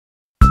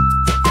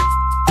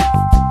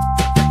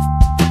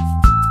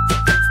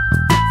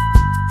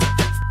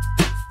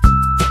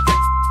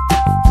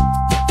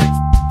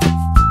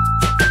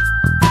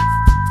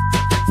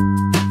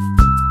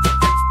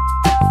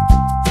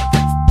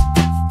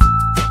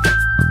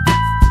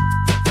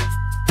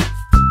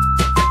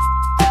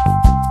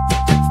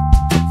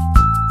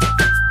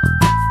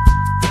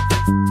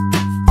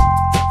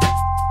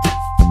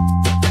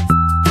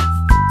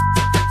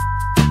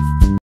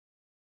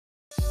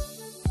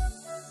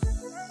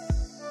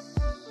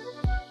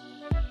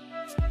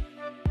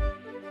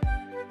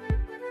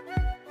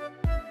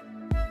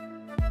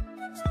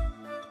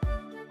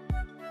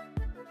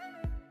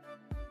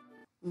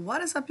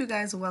What is up, you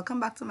guys? Welcome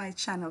back to my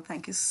channel.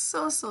 Thank you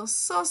so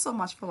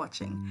much for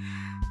watching.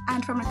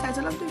 And from the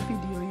title of the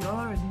video, you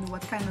already know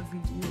what kind of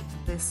video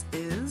this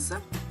is.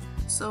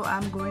 So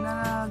I'm going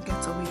on a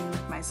getaway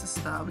with my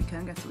sister,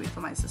 weekend getaway for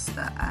my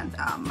sister, and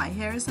my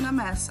hair is in a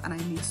mess and I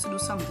need to do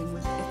something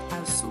with it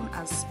as soon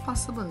as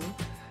possible.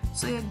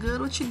 So your girl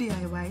with your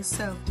DIY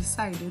self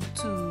decided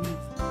to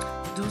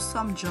do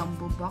some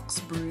jumbo box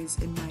braids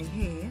in my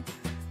hair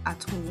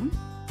at home.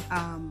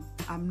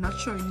 I'm not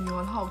showing you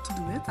all how to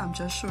do it. I'm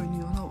just showing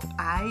you how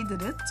I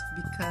did it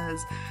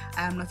because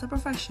I am not a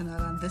professional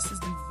and this is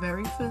the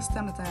very first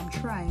time that I am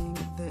trying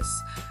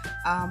this.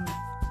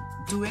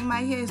 Doing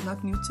my hair is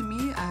not new to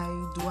me. I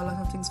do a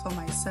lot of things for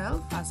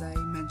myself, as I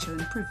mentioned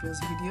in previous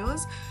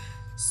videos.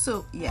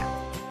 So yeah,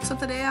 so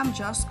today I'm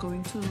just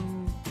going to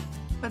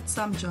put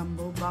some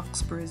jumbo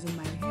box braids in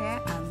my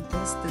hair, and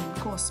this didn't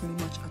cost me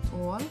much at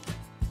all.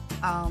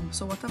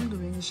 So what I'm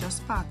doing is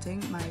just parting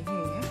my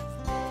hair,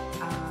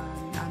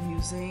 and I'm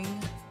using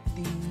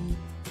the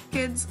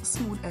kids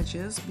smooth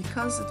edges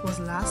because it was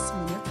last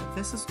minute.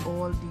 This is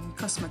all the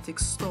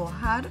cosmetics store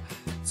had,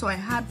 so I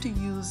had to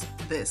use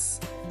this.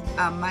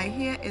 My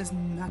hair is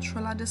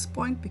natural at this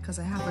point because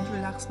I haven't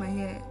relaxed my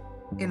hair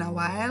in a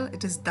while.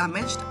 It is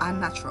damaged and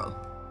natural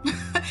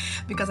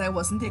because I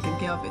wasn't taking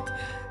care of it,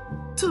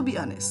 to be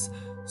honest.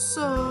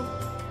 So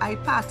I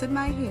parted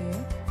my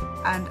hair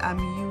and I'm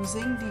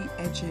using the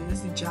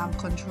edges, the jam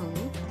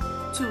control,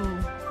 to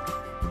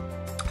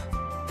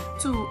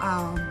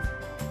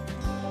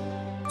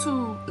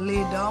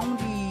lay down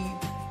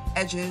the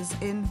edges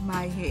in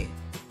my hair,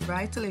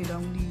 right? To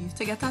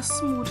get a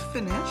smooth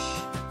finish,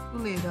 to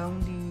lay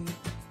down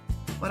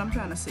what I'm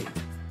trying to say,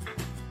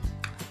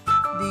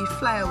 the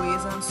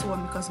flyaways and so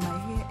on, because my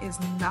hair is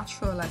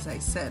natural, as I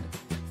said.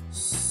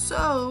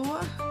 So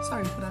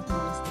sorry for that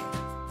noise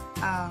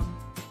there.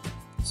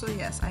 So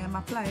yes, I am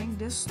applying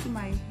this to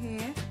my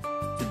hair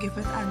to give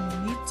it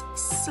a neat,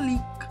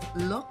 sleek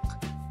look.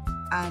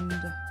 And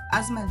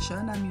as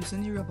mentioned, I'm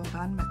using the rubber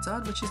band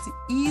method, which is the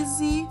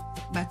easy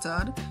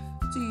method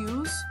to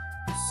use.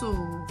 So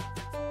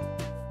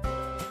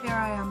here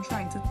I am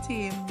trying to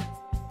tame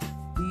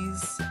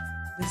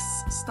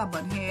this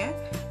stubborn hair.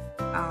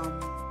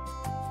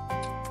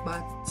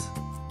 But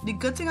the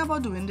good thing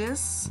about doing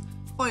this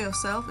for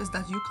yourself is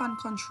that you can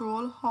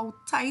control how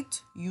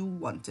tight you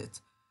want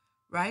it,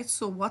 right?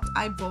 So what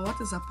I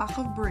bought is a pack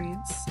of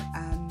braids,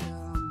 and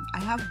I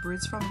have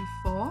braids from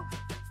before,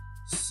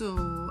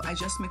 so I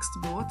just mixed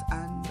both,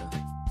 and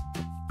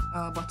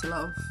a bottle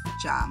of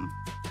jam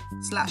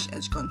 /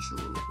 edge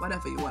control,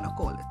 whatever you want to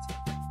call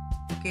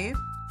it. Okay,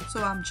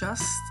 so I'm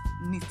just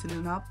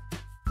neatening up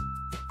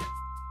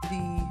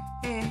the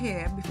hair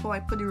here before I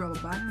put the rubber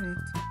band in it.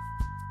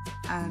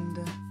 And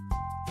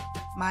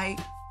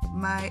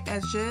my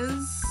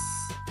edges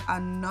are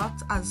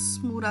not as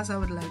smooth as I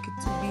would like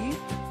it to be,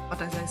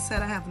 but as I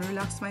said, I haven't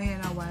relaxed my hair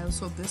in a while,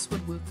 so this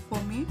would work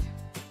for me.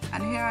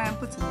 And here I am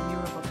putting in the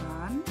rubber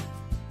band,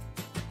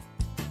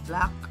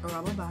 black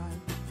rubber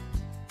band,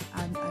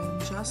 and I am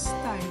just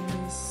tying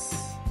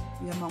this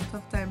the amount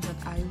of times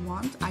that I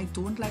want. I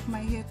don't like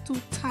my hair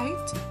too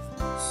tight,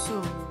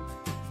 so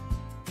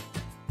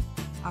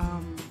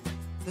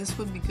this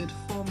would be good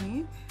for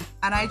me.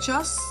 And I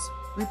just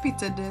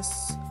repeated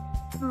this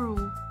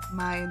through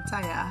my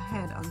entire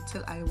head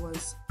until I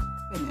was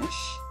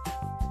finished.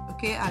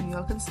 Okay, and you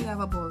all can see I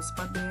have a bald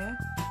spot there.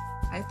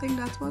 I think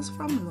that was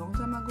from a long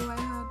time ago. I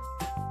had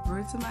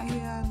braids in my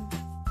hair and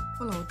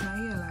pull out my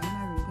hairline. I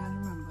really can't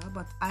remember,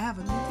 but I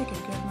haven't been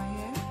taking care of my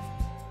hair.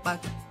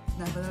 But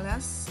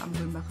nevertheless, I'm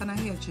going back on a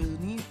hair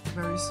journey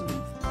very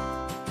soon.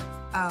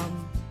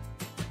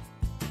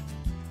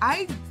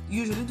 I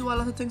usually do a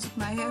lot of things with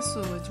my hair,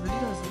 so it really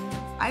doesn't,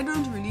 I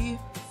don't really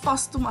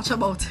fuss too much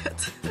about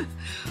it.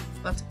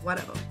 But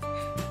whatever.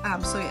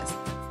 So yes,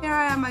 here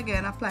I am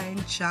again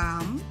applying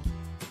jam,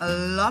 a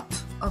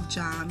lot of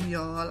jam,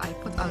 y'all. I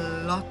put a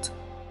lot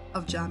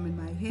of jam in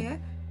my hair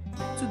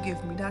to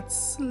give me that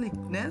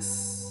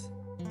sleekness.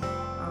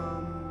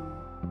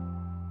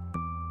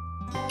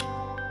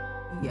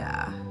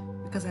 Yeah,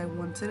 because I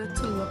wanted it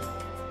to look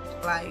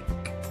like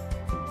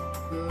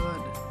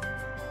good.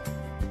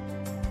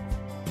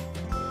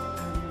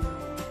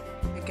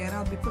 And again,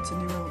 I'll be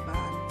putting the rubber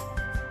band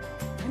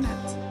in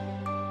it,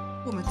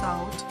 comb it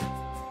out,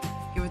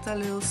 give it a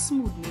little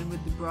smoothing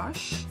with the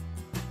brush,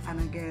 and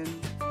again,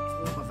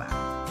 rubber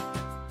band.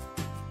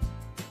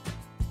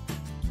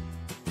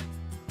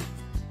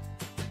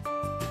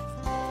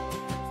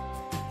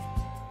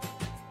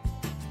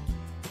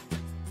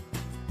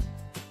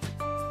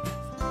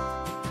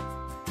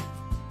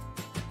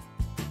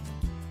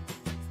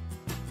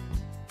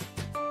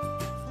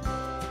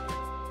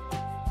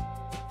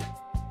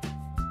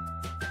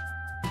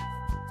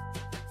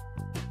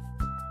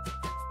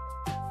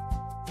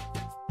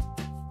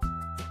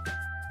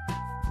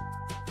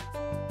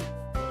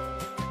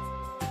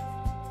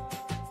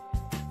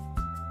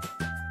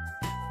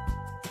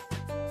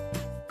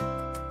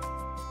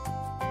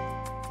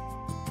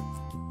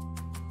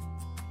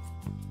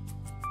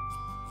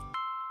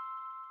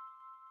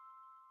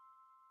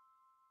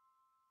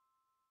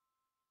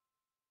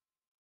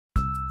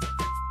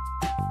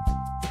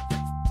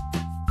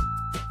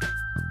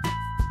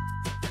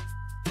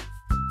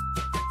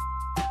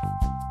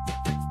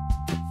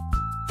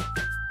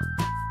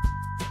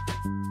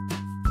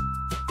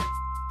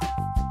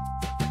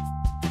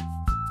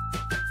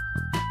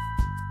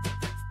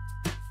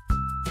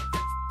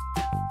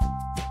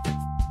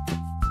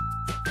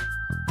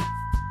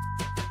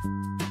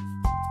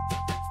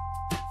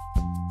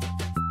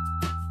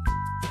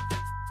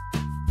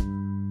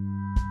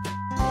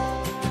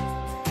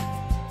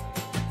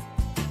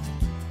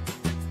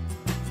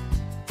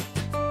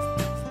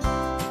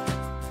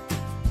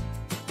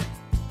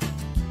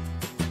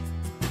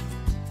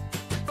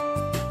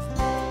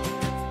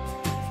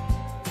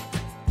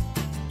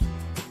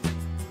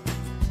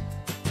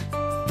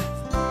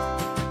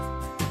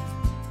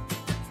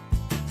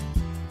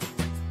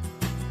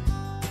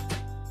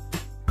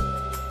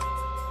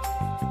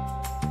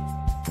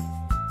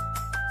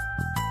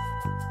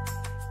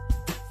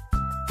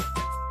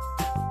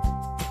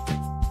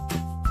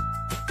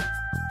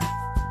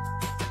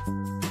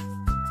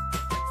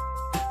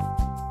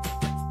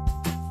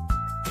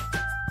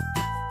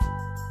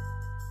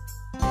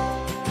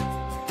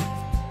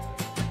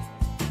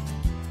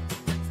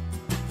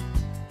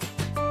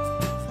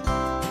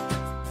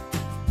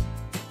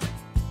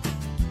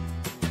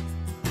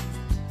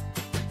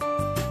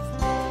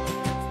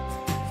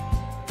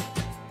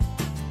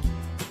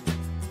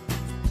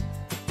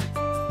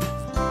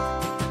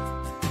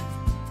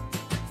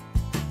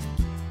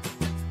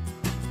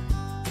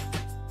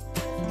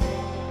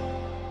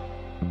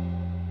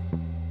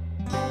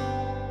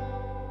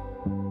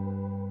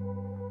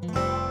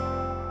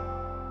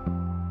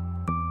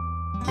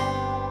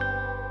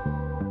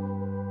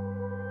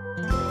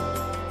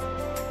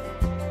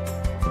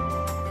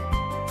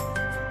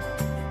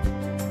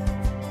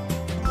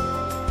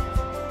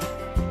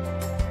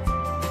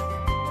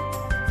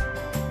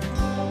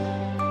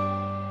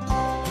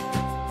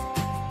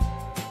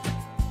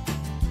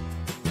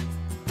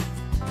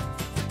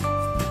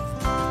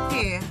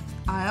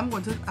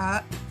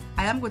 I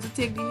am going to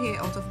take the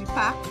hair out of the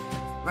pack,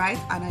 right?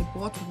 And I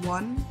bought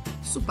one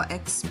Super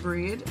X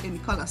braid in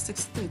color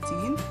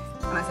 613,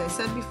 and as I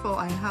said before,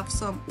 I have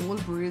some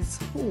old braids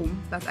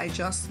home that I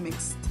just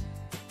mixed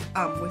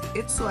with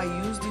it, so I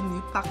used the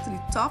new pack to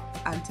the top,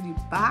 and to the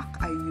back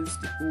I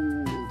used the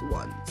old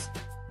ones.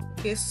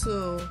 Okay,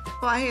 so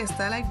for a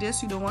hairstyle like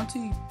this, you don't want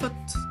to put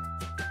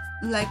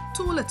like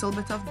too little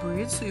bit of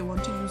braids, so you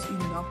want to use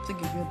enough to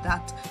give you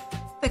that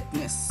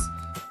thickness.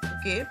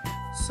 Okay,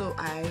 so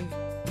I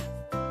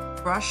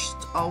brushed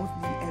out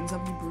the ends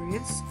of the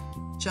braids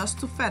just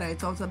to feather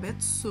it out a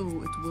bit, so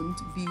it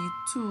wouldn't be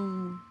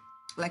too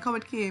like how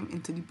it came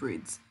into the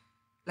braids,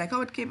 like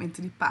how it came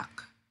into the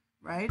pack,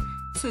 right?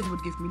 So it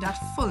would give me that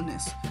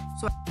fullness.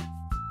 So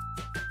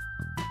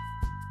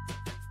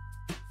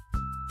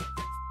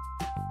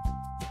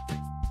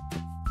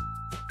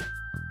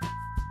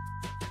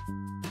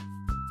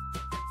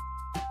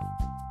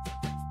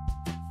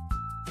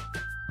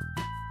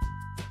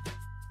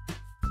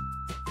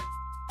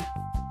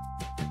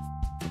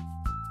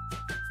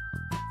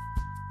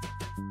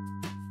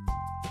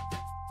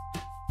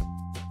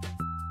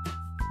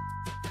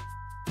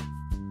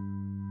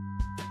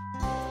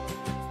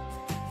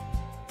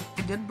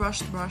I did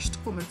brush,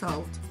 comb it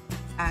out,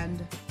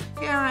 and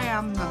here I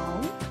am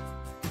now.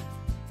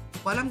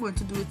 What I'm going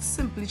to do is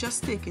simply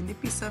just taking the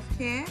piece of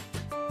hair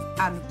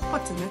and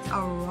putting it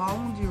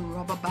around the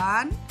rubber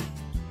band.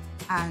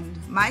 And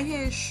my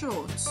hair is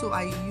short, so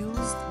I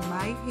used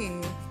my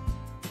hair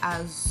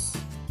as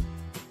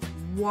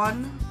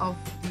one of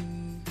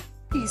the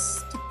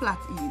piece to plait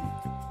in.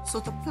 So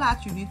to plait,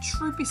 you need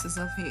 3 pieces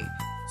of hair.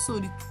 So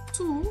the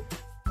 2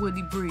 were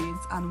the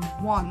braids and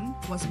 1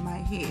 was my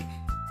hair.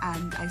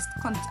 And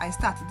I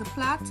started the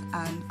plait,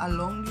 and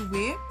along the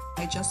way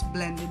I just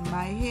blended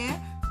my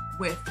hair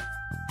with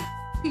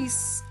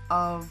piece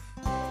of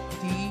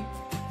the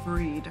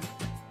braid,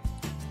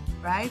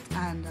 right?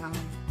 And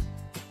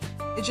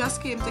it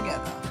just came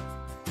together,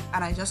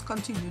 and I just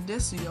continued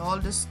this. Y'all,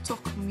 this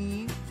took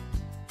me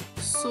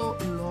so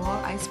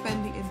long. I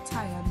spent the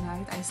entire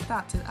night. I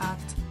started at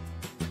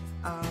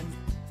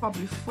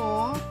probably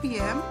 4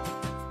 p.m.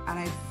 and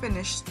I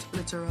finished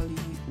literally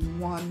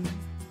 1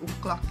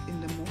 o'clock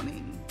in the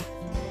morning.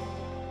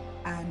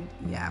 And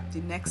yeah, the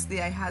next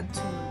day I had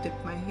to dip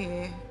my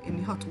hair in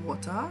the hot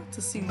water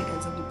to seal the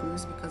ends of the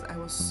braids because I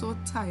was so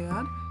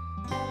tired.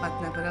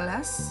 But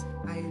nevertheless,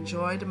 I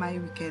enjoyed my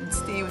weekend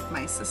stay with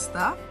my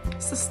sister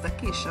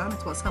Keisha.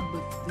 It was her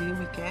birthday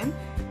weekend,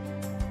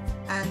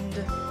 and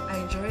I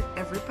enjoyed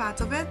every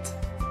part of it.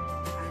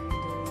 And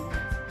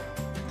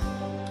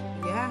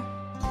yeah,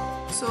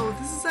 so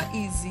this is an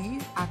easy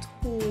at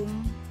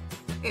home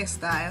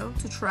hairstyle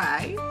to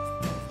try,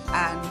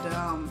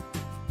 and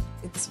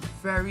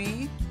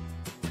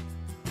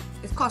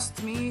it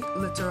cost me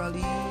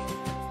literally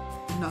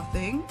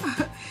nothing.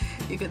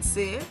 You could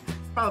say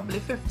probably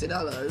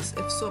 $50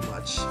 if so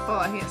much for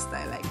a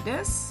hairstyle like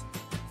this.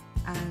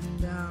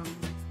 And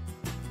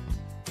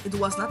it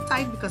was not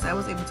tight because I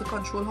was able to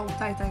control how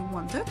tight I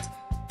want it.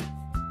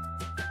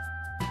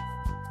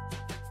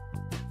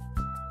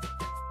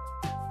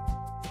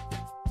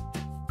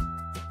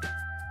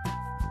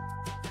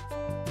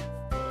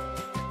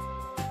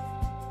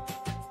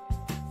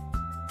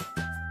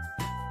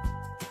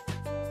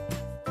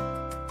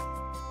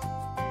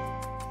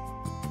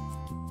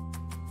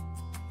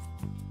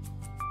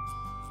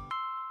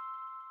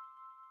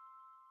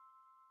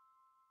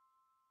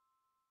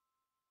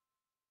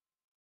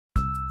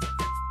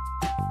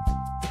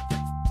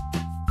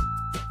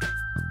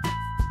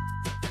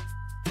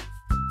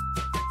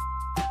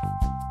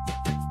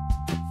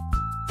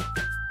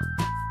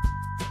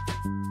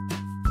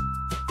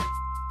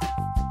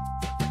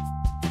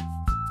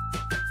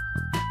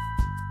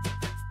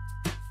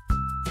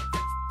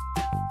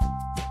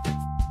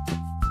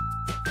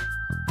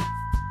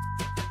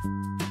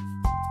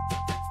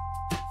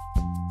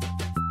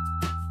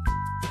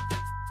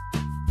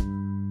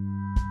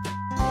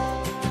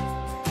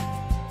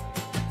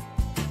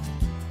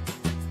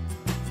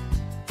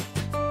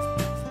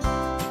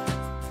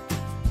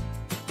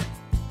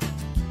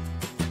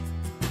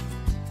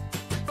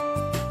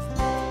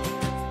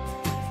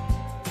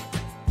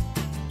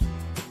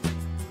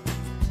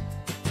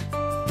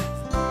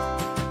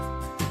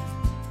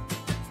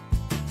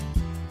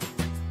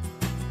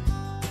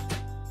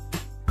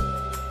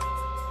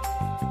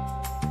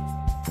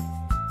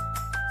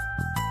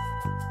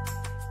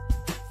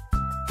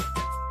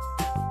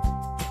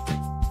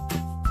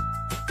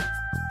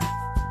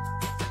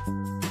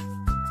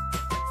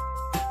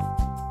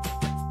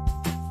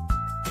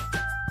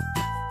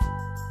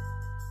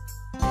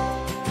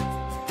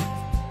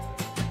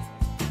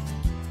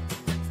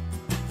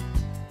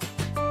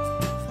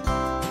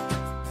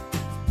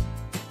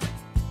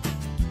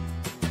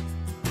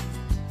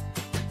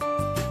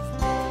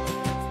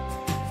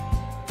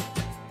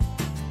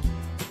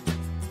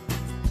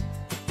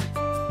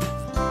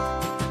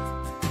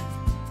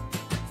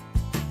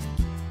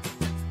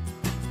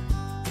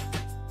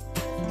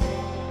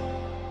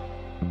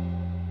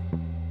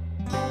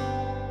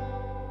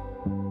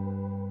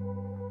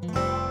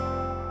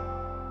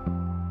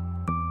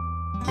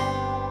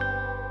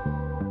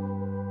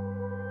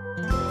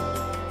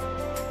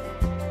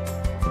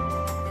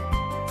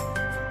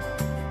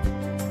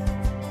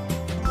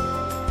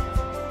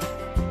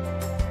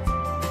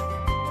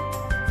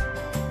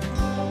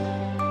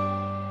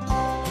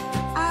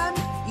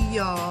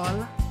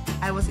 y'all,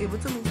 I was able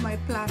to move my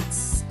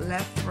plaits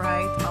left,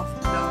 right,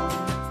 up, down,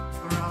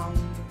 around,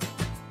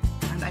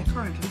 and I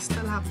currently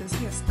still have this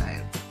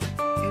hairstyle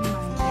in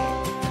my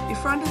hair. The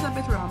front is a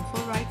bit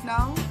roundful right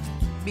now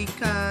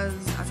because,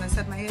 as I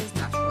said, my hair is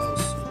natural,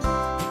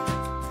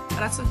 but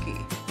that's okay.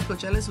 Coat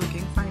gel is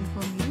working fine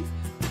for me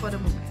for the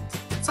moment.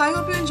 So I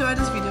hope you enjoyed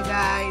this video,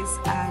 guys,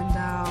 and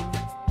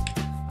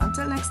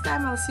until next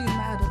time, I'll see you in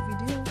my other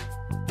video.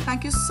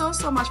 Thank you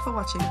so much for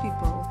watching,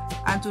 people,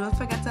 and do not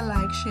forget to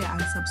like, share,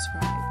 and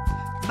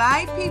subscribe.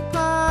 Bye,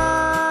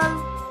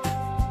 people.